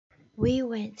We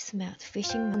went smelt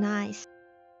fishing on ice.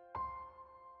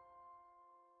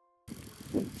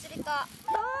 釣り子。おー、や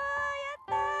っ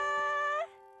たー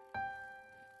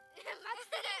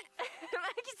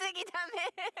巻きすぎダメ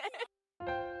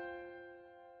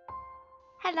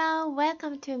Hello,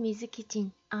 welcome to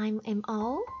mizukitchen. I'm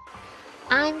MO.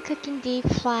 I'm cooking deep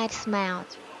fried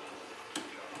smelt.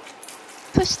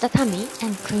 Push the tummy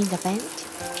and clean the vent.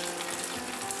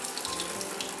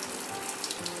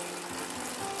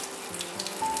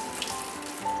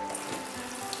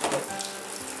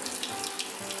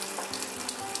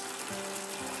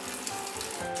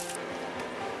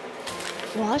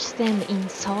 Wash them in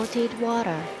salted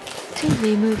water to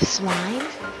remove slime.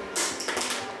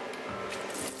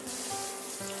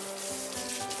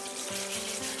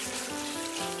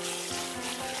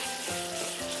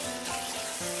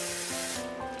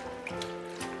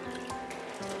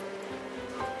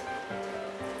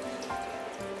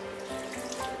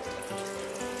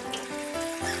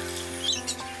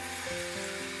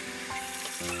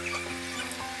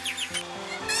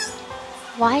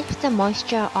 Wipe the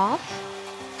moisture off.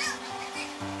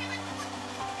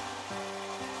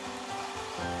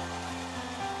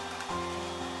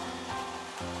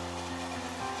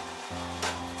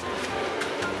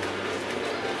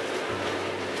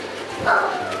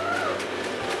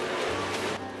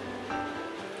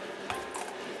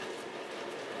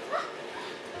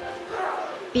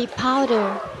 Be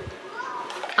powder.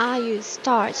 I use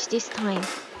starch this time.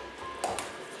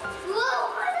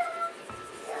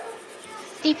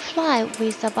 Deep fry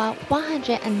with about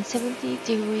 170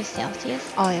 degrees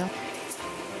Celsius oil.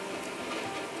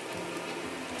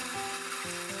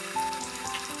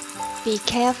 Be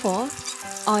careful,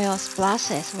 oil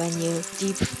splashes when you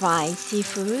deep fry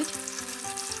seafood.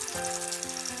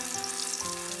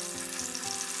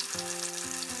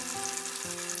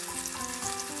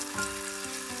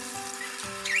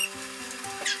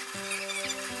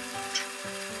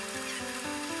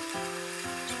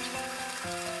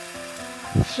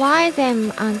 Fry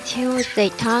them until they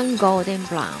turn golden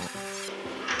brown.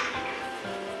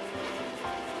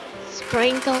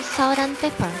 Sprinkle salt and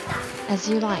pepper as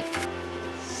you like.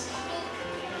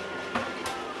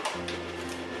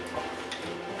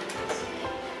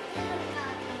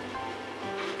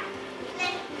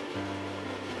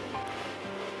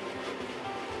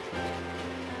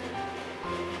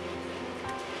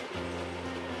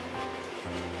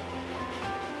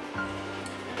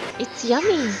 It's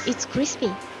yummy, it's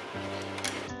crispy.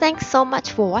 Thanks so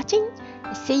much for watching.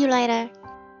 See you later.